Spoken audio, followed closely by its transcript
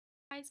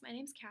guys, my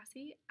name's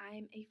Cassie.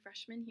 I'm a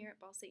freshman here at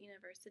Ball State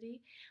University.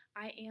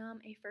 I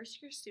am a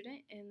first year student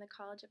in the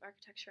College of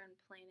Architecture and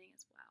Planning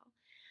as well.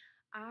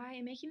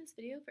 I am making this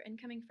video for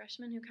incoming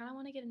freshmen who kind of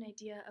want to get an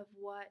idea of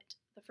what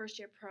the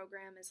first year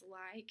program is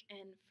like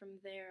and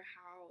from there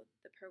how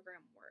the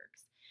program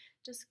works.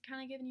 Just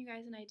kind of giving you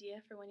guys an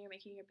idea for when you're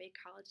making your big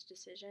college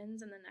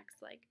decisions in the next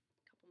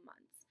couple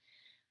months.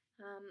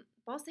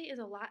 Ball State is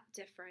a lot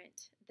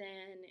different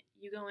than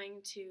you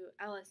going to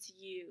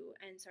LSU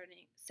and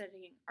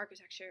studying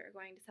architecture, or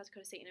going to South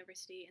Dakota State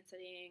University and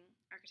studying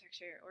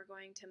architecture, or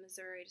going to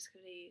Missouri to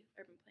study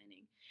urban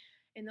planning.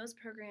 In those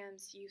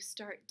programs, you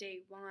start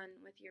day one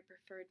with your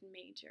preferred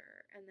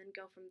major and then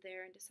go from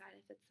there and decide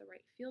if it's the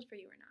right field for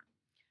you or not.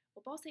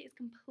 Well, Ball State is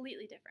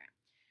completely different.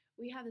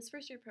 We have this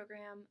first year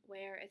program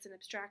where it's an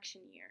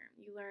abstraction year.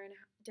 You learn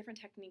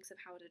different techniques of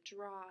how to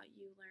draw.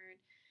 You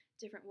learn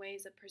different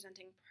ways of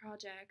presenting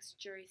projects,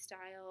 jury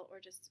style, or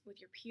just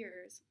with your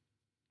peers,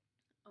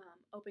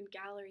 open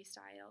gallery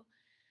style.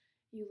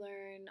 You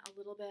learn a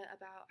little bit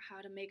about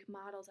how to make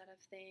models out of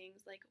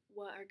things, like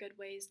what are good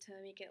ways to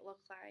make it look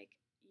like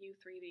you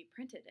 3D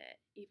printed it,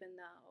 even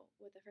though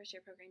with the first year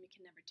program you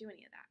can never do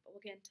any of that, but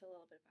we'll get into a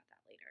little bit about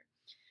that later.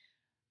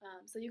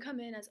 So you come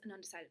in as an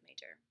undecided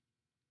major.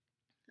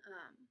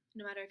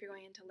 No matter if you're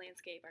going into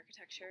landscape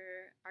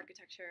architecture,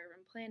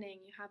 urban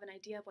planning, you have an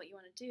idea of what you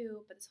want to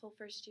do, but this whole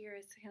first year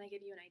is to kind of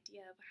give you an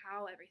idea of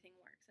how everything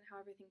works and how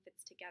everything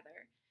fits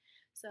together.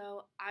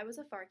 So I was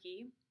a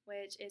FARCE,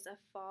 which is a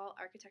fall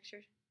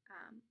architecture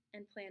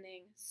and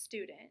planning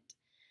student.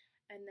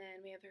 And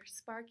then we have our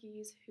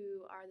SPARKies,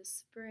 who are the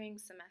spring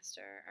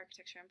semester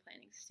architecture and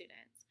planning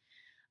students.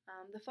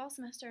 The fall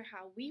semester,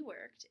 how we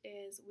worked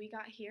is we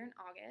got here in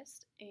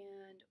August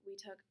and we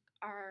took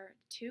our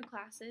two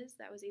classes.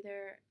 That was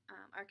either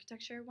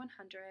Architecture 100,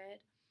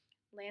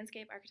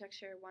 Landscape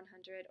Architecture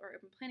 100, or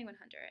Urban Planning 100.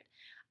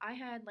 I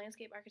had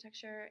Landscape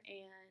Architecture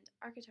and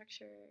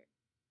Architecture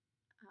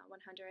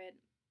 100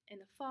 in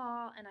the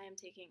fall, and I am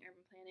taking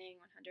Urban Planning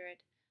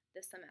 100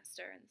 this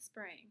semester in the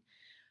spring.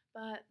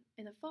 But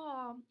in the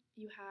fall,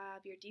 you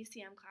have your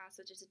DCM class,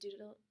 which is a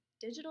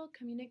digital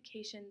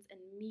communications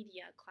and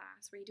media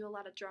class, where you do a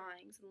lot of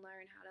drawings and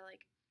learn how to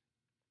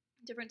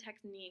different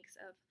techniques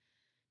of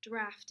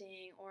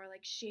drafting or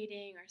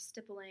shading or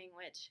stippling,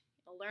 which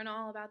you'll learn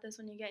all about this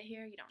when you get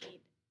here. You don't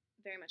need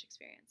very much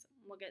experience.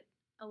 We'll get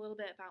a little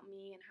bit about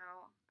me and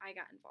how I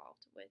got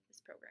involved with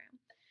this program.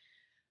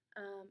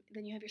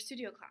 Then you have your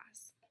studio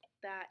class.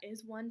 That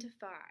is 1 to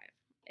 5.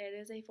 It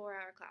is a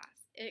 4-hour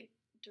class. It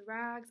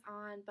drags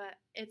on,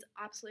 but it's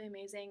absolutely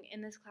amazing.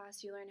 In this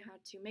class, you learn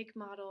how to make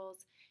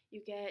models.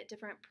 You get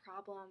different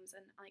problems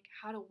and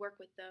how to work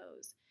with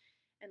those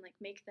and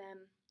make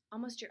them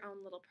almost your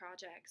own little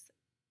projects,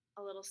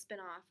 a little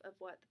spin-off of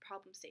what the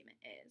problem statement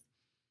is.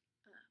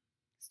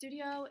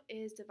 Studio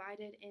is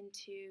divided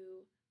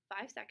into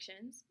 5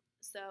 sections.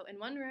 So in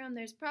one room,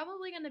 there's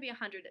probably going to be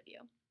 100 of you.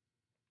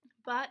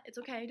 But it's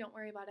okay, don't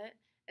worry about it.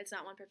 It's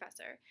not one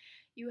professor.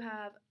 You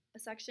have a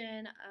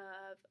section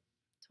of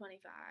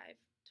 25,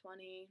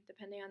 20,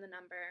 depending on the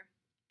number.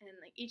 And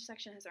each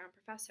section has their own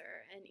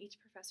professor, and each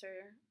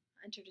professor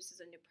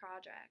introduces a new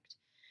project.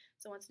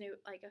 So once a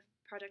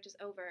project is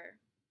over,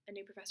 a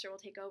new professor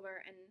will take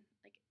over and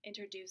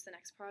introduce the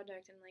next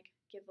project and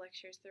give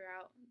lectures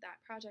throughout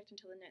that project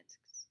until the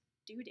next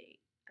due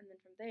date. And then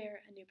from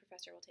there, a new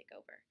professor will take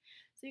over.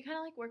 So you kind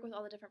of work with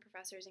all the different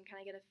professors and kind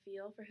of get a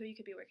feel for who you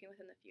could be working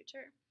with in the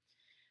future.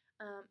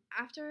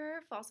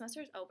 After fall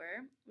semester is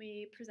over,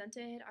 we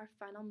presented our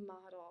final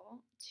model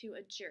to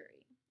a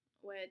jury,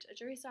 which a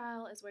jury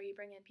style is where you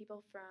bring in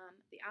people from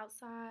the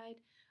outside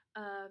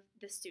of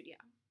the studio.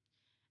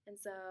 And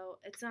so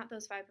it's not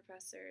those 5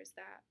 professors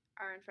that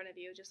are in front of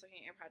you just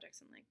looking at your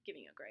projects and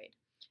giving you a grade.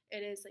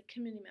 It is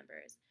community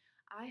members.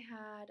 I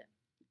had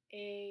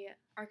a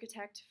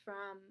architect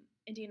from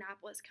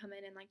Indianapolis come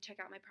in and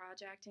check out my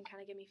project and kind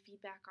of give me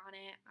feedback on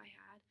it. I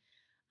had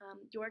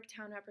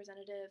Yorktown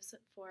representatives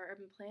for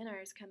urban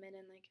planners come in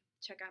and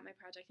check out my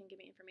project and give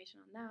me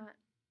information on that.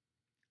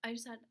 I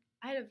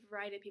had a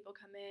variety of people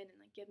come in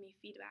and give me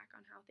feedback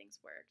on how things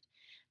worked.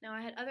 Now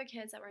I had other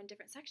kids that were in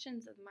different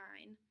sections of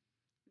mine.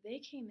 They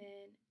came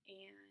in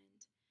and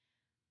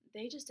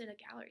they just did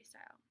a gallery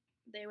style.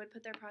 They would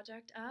put their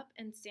project up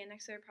and stand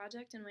next to their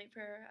project and wait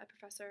for a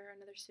professor or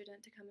another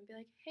student to come and be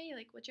like, hey,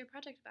 what's your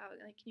project about?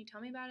 Can you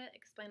tell me about it?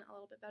 Explain it a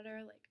little bit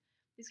better,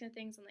 these kind of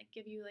things, and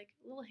give you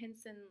little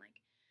hints and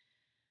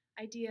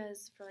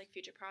ideas for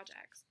future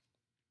projects.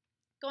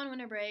 Go on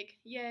winter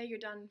break. Yay, you're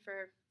done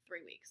for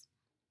 3 weeks.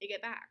 You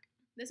get back.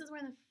 This is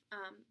where the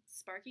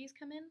SPARKies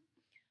come in.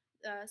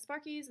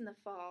 SPARKies in the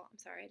fall, I'm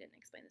sorry, I didn't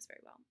explain this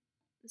very well.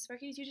 The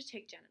SPARKies, you just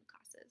take gen ed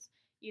classes.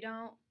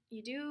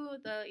 You do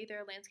the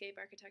either Landscape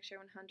Architecture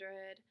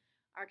 100,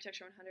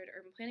 Architecture 100,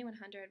 Urban Planning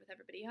 100 with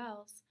everybody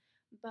else,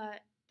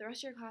 but the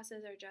rest of your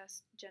classes are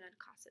just gen ed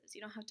classes.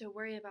 You don't have to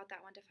worry about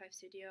that 1 to 5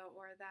 studio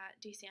or that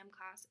DCM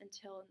class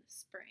until in the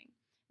spring.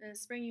 In the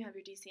spring, you have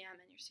your DCM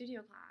and your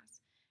studio class,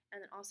 and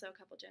then also a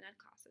couple gen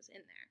ed classes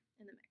in there,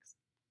 in the mix.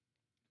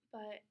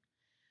 But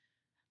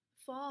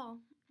fall,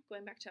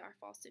 going back to our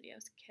fall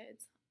studios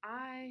kids,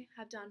 I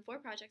have done 4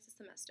 projects this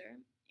semester,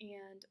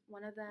 and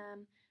one of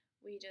them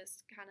we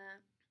just kind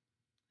of,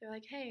 they're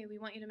like, hey, we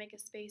want you to make a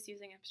space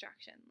using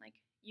abstraction. Like,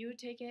 you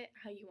take it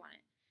how you want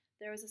it.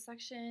 There was a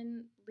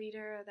section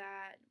leader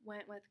that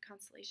went with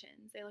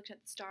constellations. They looked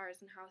at the stars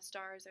and how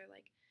stars are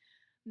like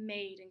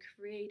made and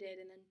created,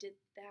 and then did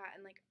that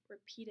and like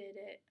repeated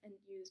it and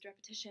used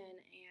repetition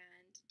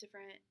and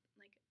different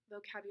like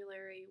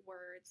vocabulary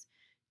words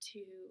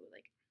to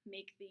like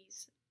make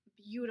these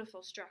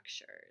beautiful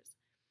structures.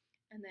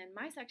 And then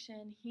my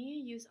section, he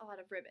used a lot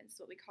of ribbons,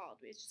 what we called.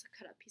 We just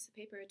cut up a piece of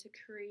paper to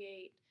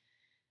create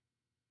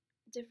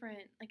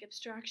different like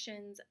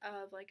abstractions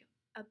of like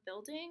a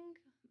building,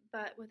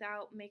 but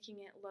without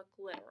making it look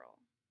literal.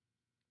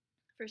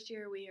 First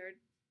year we are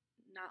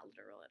not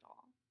literal at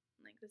all.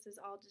 Like, this is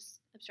all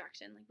just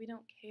abstraction. Like, we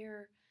don't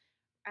care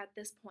at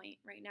this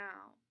point right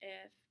now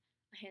if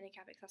a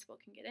handicap accessible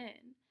can get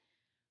in.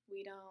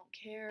 We don't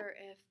care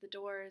if the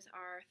doors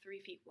are 3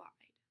 feet wide.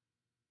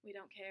 We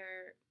don't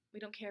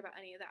care about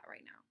any of that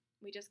right now.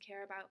 We just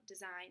care about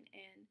design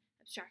and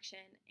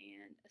abstraction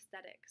and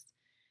aesthetics.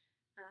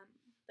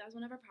 That was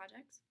one of our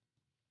projects.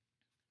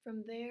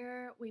 From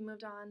there, we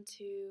moved on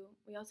to,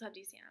 we also have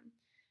DCM.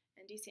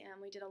 In DCM,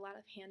 we did a lot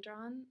of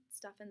hand-drawn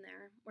stuff in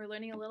there. We're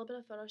learning a little bit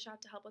of Photoshop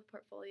to help with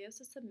portfolios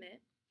to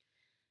submit.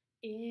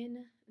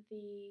 In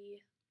the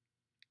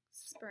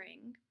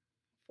spring,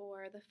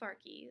 for the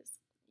Farkies,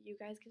 you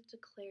guys get to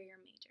declare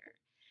your major.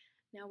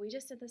 Now, we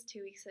just did this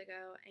 2 weeks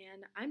ago,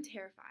 and I'm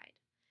terrified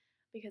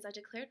because I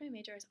declared my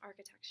major as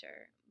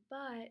architecture,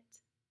 but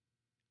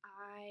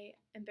I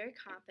am very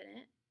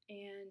confident,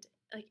 and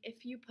like,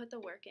 if you put the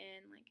work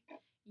in, like,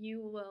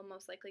 you will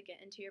most likely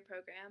get into your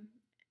program.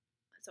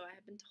 So I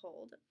have been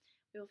told.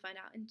 We will find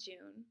out in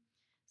June.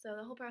 So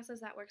the whole process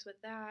that works with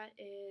that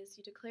is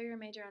you declare your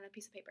major on a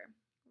piece of paper.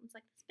 It's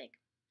like this big.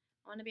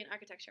 I want to be an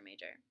architecture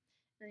major.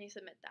 And then you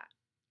submit that.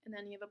 And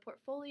then you have a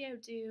portfolio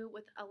due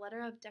with a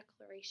letter of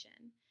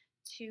declaration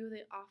to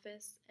the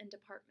office and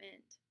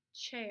department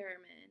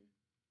chairman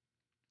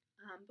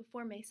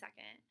before May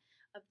 2nd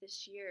of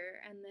this year.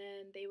 And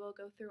then they will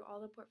go through all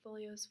the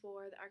portfolios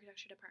for the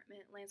architecture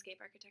department, landscape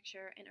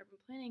architecture, and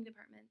urban planning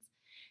departments.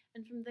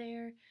 And from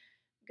there,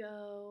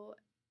 go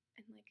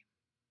and like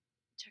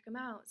check them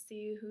out,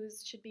 see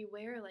who's should be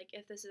where, like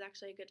if this is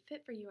actually a good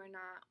fit for you or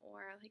not,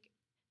 or like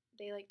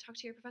they like talk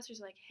to your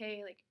professors like,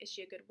 hey, like, is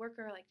she a good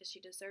worker? Like, does she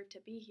deserve to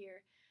be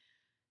here?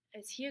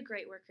 Is he a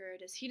great worker?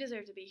 Does he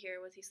deserve to be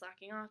here? Was he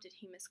slacking off? Did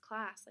he miss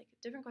class? Like,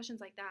 different questions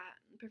like that.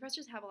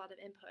 Professors have a lot of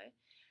input.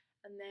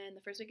 And then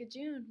the first week of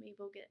June, we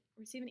will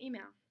receive an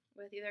email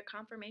with either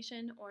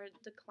confirmation or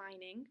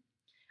declining.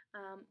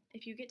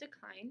 If you get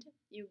declined,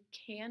 you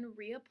can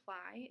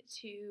reapply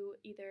to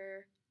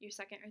either your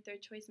second or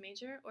third choice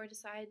major, or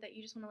decide that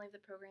you just want to leave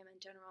the program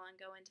in general and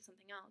go into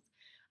something else.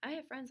 I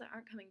have friends that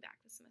aren't coming back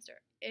this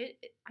semester.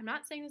 I'm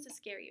not saying this to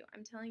scare you.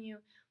 I'm telling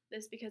you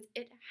this because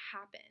it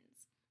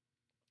happens.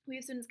 We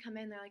have students come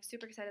in, they're like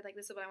super excited, like,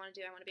 this is what I want to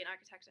do. I want to be an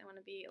architect. I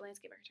want to be a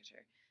landscape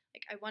architecture.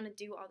 Like, I want to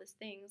do all these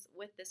things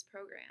with this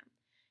program,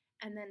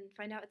 and then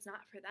find out it's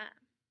not for them.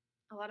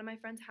 A lot of my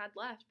friends had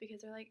left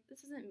because they're like,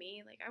 this isn't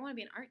me. Like, I want to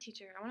be an art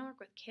teacher. I want to work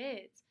with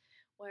kids,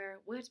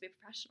 where we have to be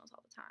professionals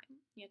all the time.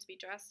 You have to be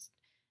dressed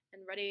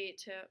and ready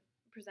to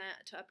present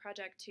to a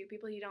project to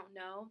people you don't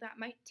know that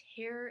might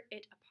tear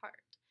it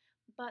apart.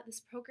 But this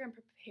program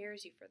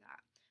prepares you for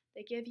that.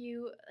 They give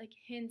you like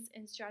hints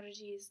and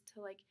strategies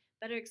to like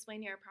better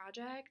explain your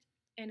project.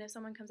 And if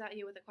someone comes at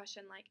you with a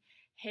question like,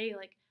 hey,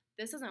 like,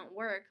 this doesn't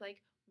work, like,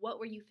 what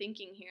were you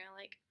thinking here?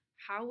 Like,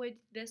 how would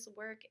this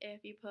work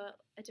if you put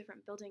a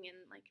different building in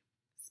like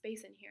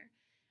space in here?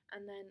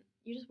 And then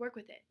you just work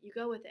with it. You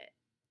go with it.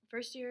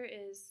 First year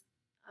is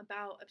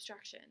about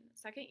abstraction.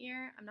 Second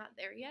year, I'm not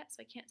there yet,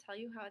 so I can't tell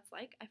you how it's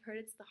like. I've heard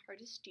it's the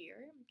hardest year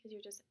because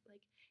you're just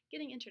like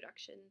getting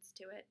introductions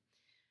to it.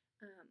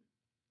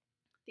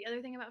 The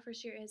other thing about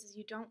first year is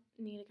you don't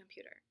need a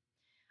computer.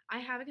 I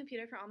have a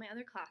computer for all my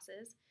other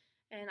classes,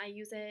 and I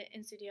use it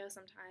in studio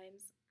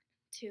sometimes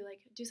to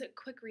like do some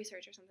quick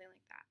research or something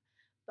like that.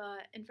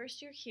 But in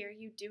first year here,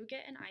 you do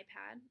get an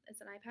iPad. It's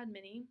an iPad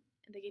mini,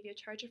 and they give you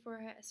a charger for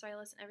it, a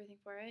stylus, and everything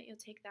for it.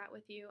 You'll take that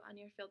with you on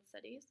your field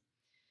studies.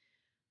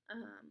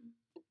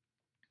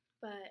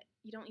 But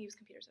you don't use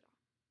computers at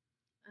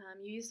all.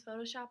 You use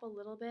Photoshop a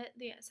little bit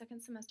the second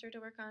semester to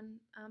work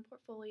on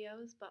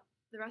portfolios, but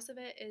the rest of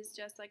it is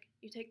just like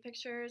you take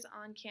pictures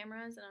on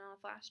cameras and on a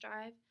flash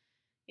drive.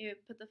 You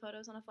put the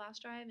photos on a flash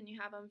drive and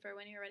you have them for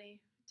when you're ready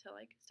to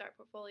like start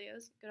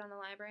portfolios. Go down to the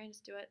library and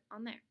just do it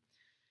on there.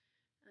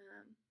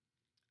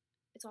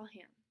 It's all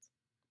hands.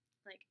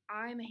 Like,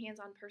 I'm a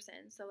hands-on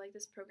person, so like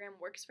this program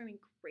works for me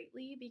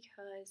greatly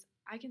because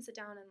I can sit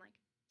down and like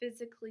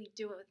physically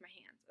do it with my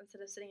hands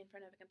instead of sitting in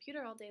front of a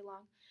computer all day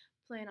long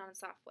playing on a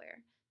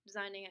software,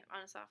 designing it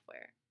on a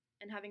software,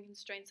 and having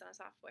constraints on a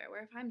software.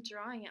 Where if I'm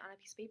drawing it on a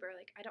piece of paper,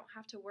 like, I don't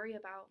have to worry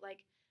about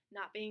like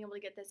not being able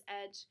to get this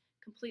edge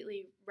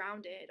completely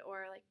rounded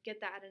or like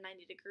get that at a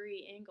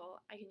 90-degree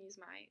angle. I can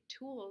use my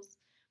tools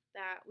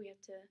that we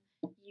have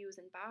to use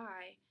and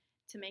buy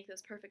to make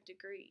those perfect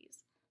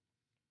degrees.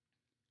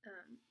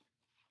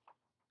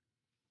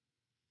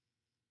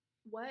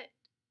 What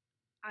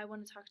I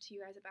want to talk to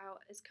you guys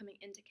about is coming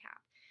into CAP.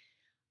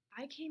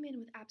 I came in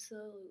with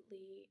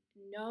absolutely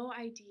no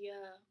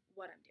idea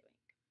what I'm doing.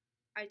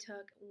 I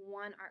took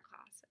one art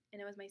class,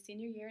 and it was my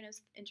senior year, and it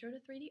was Intro to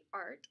 3D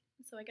Art,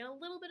 so I got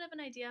a little bit of an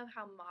idea of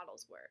how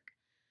models work.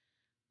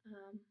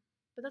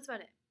 But that's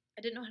about it.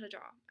 I didn't know how to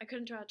draw. I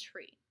couldn't draw a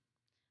tree.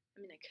 I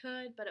mean, I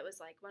could, but it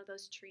was like one of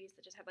those trees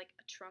that just had like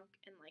a trunk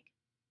and like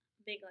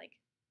big like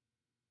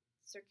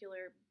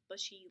circular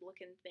bushy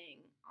looking thing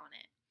on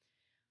it.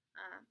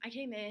 I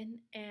came in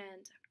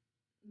and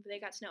they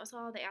got to know us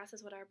all. They asked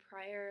us what our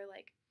prior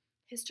like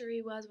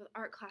history was with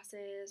art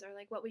classes or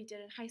like what we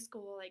did in high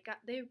school.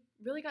 They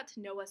really got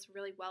to know us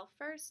really well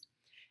first,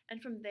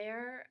 and from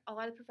there, a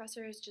lot of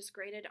professors just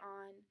graded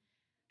on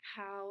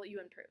how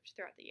you improved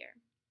throughout the year.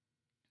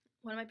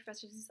 One of my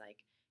professors is like,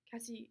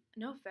 Cassie,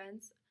 no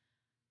offense,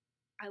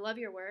 I love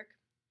your work,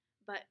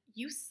 but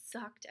you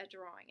sucked at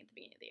drawing at the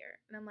beginning of the year.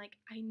 And I'm like,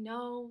 I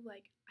know,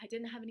 like, I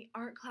didn't have any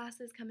art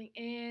classes coming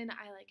in.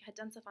 I like had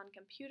done stuff on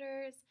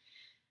computers,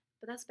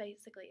 but that's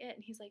basically it.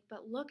 And he's like,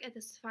 but look at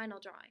this final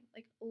drawing.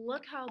 Like,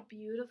 look how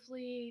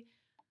beautifully,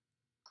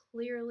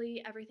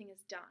 clearly everything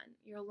is done.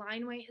 Your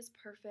line weight is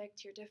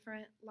perfect. Your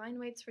different line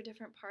weights for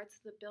different parts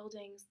of the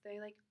buildings, they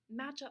like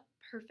match up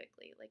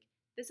perfectly. Like,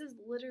 this is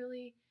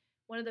literally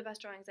one of the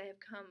best drawings I have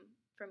come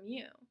from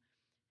you.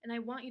 And I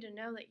want you to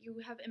know that you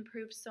have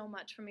improved so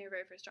much from your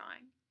very first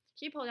drawing.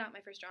 He pulled out my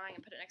first drawing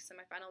and put it next to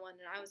my final one,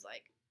 and I was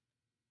like,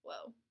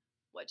 whoa,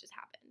 what just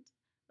happened?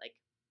 Like,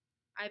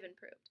 I've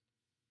improved.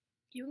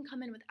 You can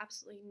come in with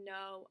absolutely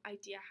no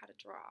idea how to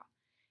draw,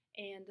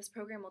 and this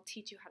program will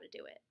teach you how to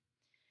do it.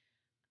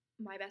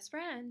 My best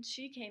friend,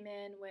 she came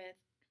in with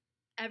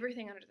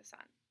everything under the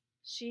sun.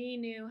 She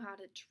knew how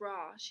to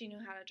draw. She knew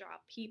how to draw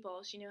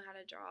people. She knew how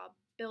to draw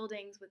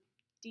buildings with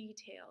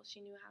detail. She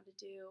knew how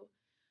to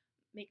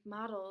make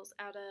models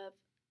out of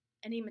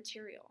any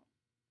material,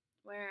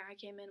 where I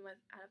came in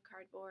with out of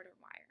cardboard or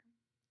wire.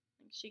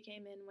 Like, she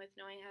came in with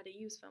knowing how to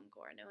use foam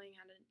core, knowing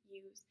how to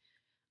use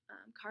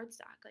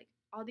cardstock, like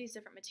all these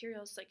different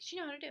materials. Like, she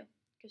knew how to do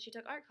because she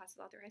took art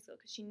classes all through high school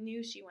because she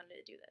knew she wanted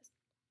to do this.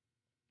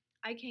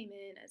 I came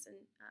in as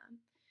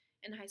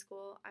in high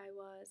school. I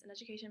was an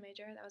education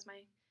major. That was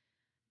my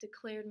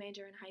declared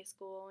major in high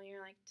school. And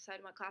you're like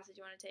deciding what classes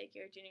you want to take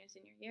your junior and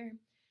senior year.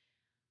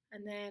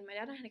 And then my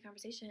dad and I had a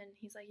conversation.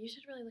 He's like, you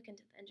should really look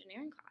into the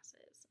engineering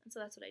classes. And so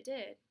that's what I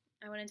did.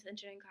 I went into the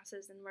engineering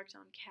classes and worked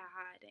on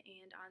CAD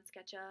and on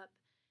SketchUp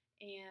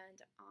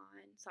and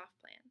on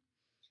SoftPlan.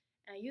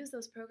 And I used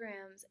those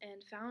programs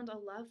and found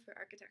a love for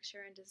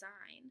architecture and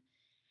design.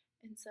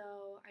 And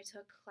so I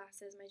took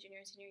classes my junior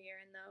and senior year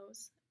in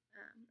those.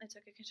 I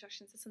took a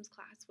construction systems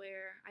class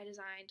where I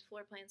designed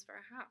floor plans for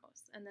a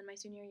house. And then my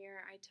senior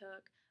year, I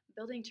took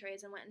building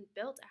trades and went and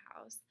built a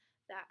house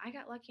that I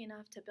got lucky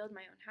enough to build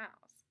my own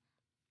house.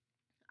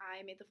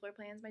 I made the floor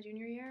plans my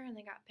junior year, and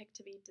they got picked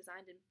to be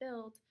designed and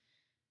built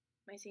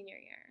my senior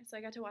year. So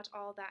I got to watch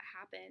all that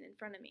happen in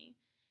front of me.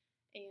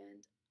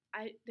 And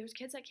there's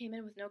kids that came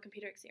in with no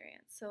computer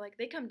experience. So like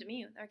they come to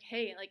me, they're like,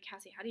 hey, like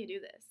Cassie, how do you do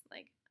this?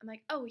 Like I'm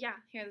like, oh yeah,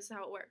 here, this is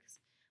how it works.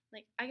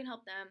 Like I can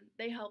help them,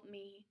 they help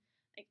me.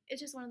 Like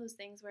it's just one of those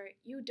things where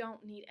you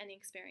don't need any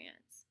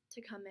experience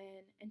to come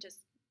in and just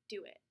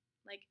do it.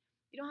 Like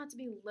you don't have to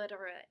be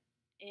literate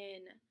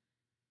in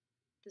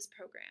this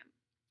program,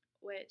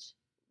 which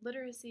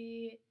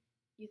literacy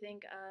you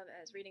think of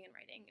as reading and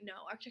writing.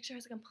 No, architecture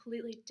has a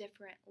completely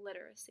different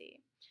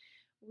literacy.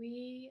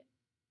 We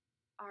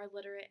are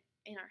literate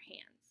in our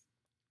hands.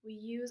 We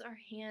use our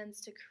hands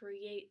to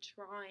create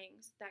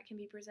drawings that can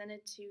be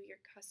presented to your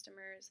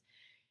customers,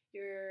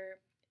 your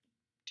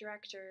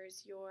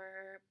directors,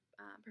 your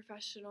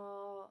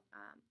professional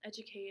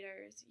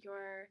educators,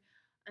 your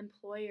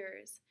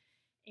employers,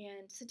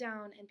 and sit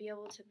down and be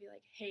able to be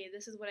like, hey,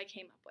 this is what I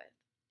came up with.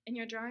 And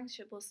your drawings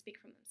will speak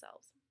for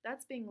themselves.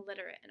 That's being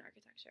literate in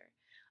architecture.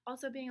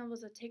 Also being able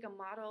to take a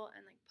model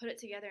and like put it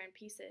together in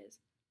pieces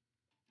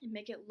and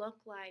make it look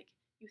like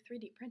you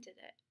 3D printed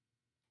it,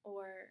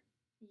 or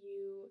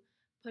you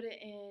put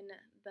it in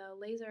the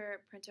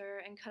laser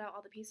printer and cut out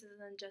all the pieces and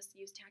then just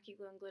use tacky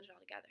glue and glued it all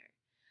together.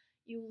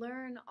 You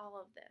learn all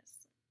of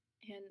this,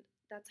 and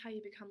that's how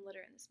you become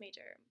literate in this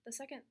major.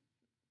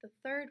 The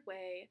third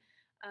way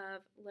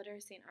of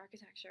literacy in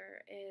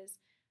architecture is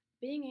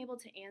being able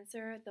to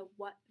answer the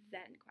what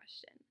then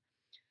question.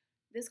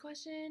 This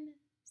question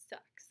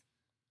sucks.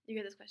 You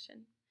get this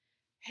question.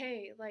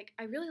 Hey, like,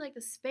 I really like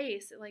the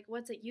space. Like,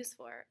 what's it used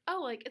for? Oh,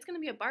 like, it's going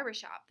to be a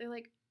barbershop. They're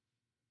like,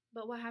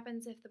 but what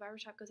happens if the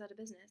barbershop goes out of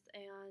business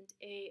and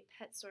a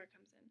pet store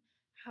comes in?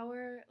 How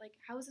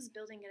is this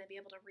building going to be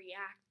able to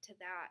react to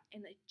that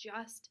and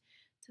adjust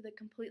to the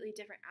completely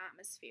different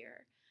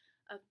atmosphere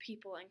of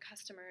people and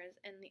customers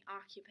and the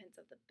occupants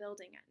of the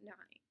building at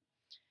night?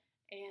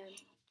 And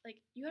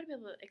like, you got to be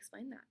able to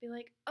explain that. Be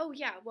like, oh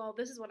yeah, well,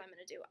 this is what I'm going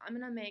to do. I'm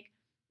going to make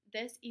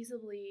this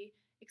easily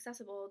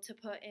accessible to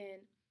put in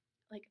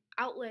like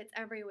outlets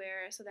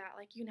everywhere so that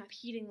like you can have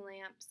heating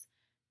lamps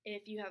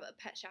if you have a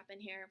pet shop in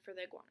here for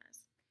the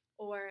iguanas,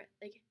 or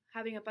like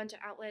having a bunch of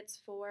outlets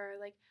for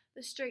like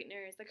the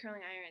straighteners, the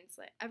curling irons,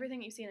 like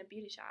everything you see in a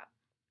beauty shop.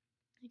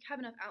 You have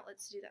enough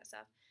outlets to do that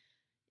stuff.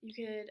 You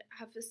could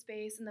have the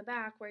space in the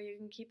back where you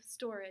can keep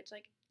storage.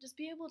 Like, just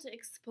be able to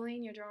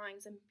explain your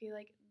drawings and be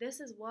like, this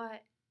is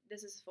what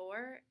this is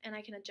for, and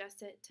I can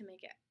adjust it to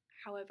make it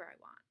however I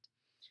want.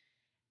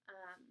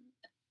 Um,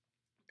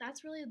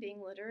 that's really being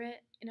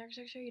literate in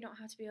architecture. You don't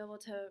have to be able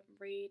to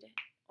read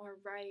or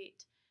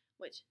write,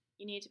 which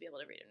you need to be able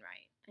to read and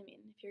write. I mean,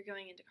 if you're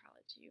going into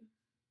college, you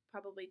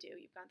probably do.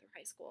 You've gone through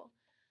high school.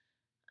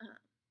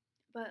 Um,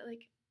 but,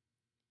 like,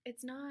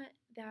 it's not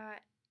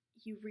that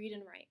you read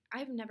and write.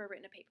 I've never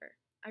written a paper.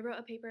 I wrote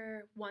a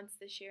paper once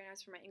this year, and it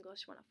was for my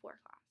English 104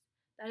 class.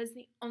 That is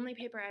the only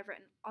paper I've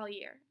written all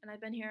year, and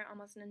I've been here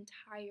almost an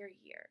entire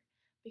year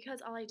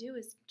because all I do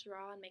is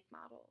draw and make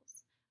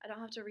models. I don't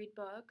have to read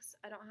books.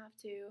 I don't have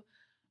to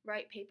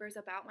write papers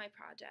about my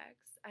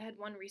projects. I had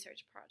one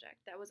research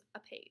project that was a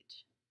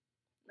page.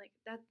 Like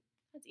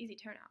that's easy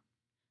turnout.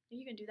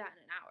 You can do that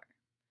in an hour.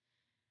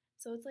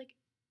 So it's like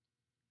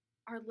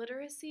our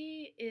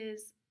literacy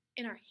is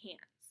in our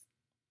hands.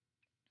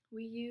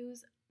 We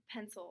use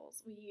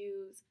pencils, we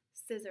use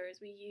scissors,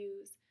 we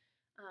use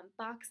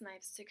box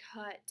knives to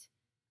cut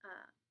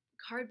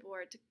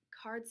cardboard, to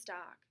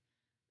cardstock,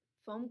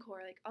 foam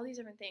core, like all these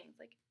different things.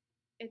 Like,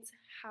 it's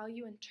how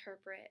you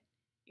interpret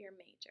your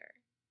major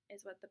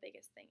is what the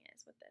biggest thing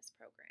is with this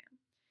program.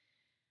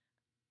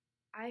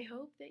 I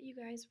hope that you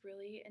guys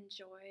really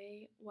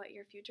enjoy what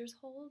your futures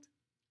hold.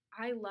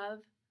 I love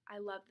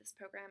this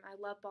program.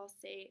 I love Ball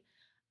State.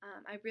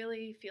 I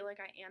really feel like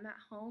I am at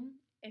home.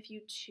 If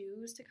you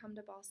choose to come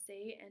to Ball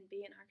State and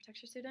be an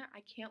architecture student,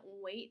 I can't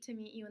wait to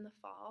meet you in the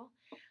fall.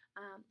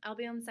 I'll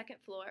be on the second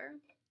floor,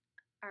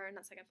 or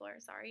not second floor,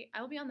 sorry.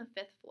 I'll be on the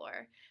 5th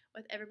floor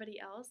with everybody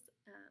else.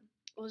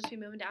 We'll just be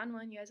moving down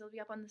one. You guys will be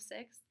up on the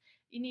 6th.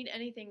 You need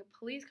anything,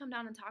 please come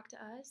down and talk to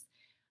us.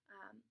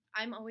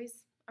 I'm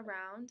always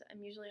around.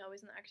 I'm usually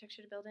always in the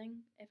architecture building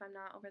if I'm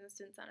not over in the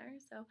student center.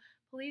 So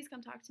please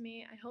come talk to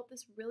me. I hope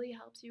this really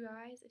helps you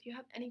guys. If you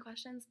have any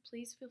questions,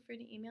 please feel free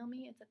to email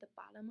me. It's at the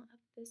bottom of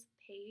this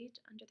page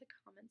under the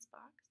comments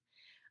box.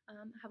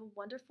 Have a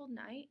wonderful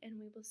night, and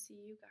we will see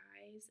you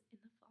guys in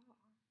the fall.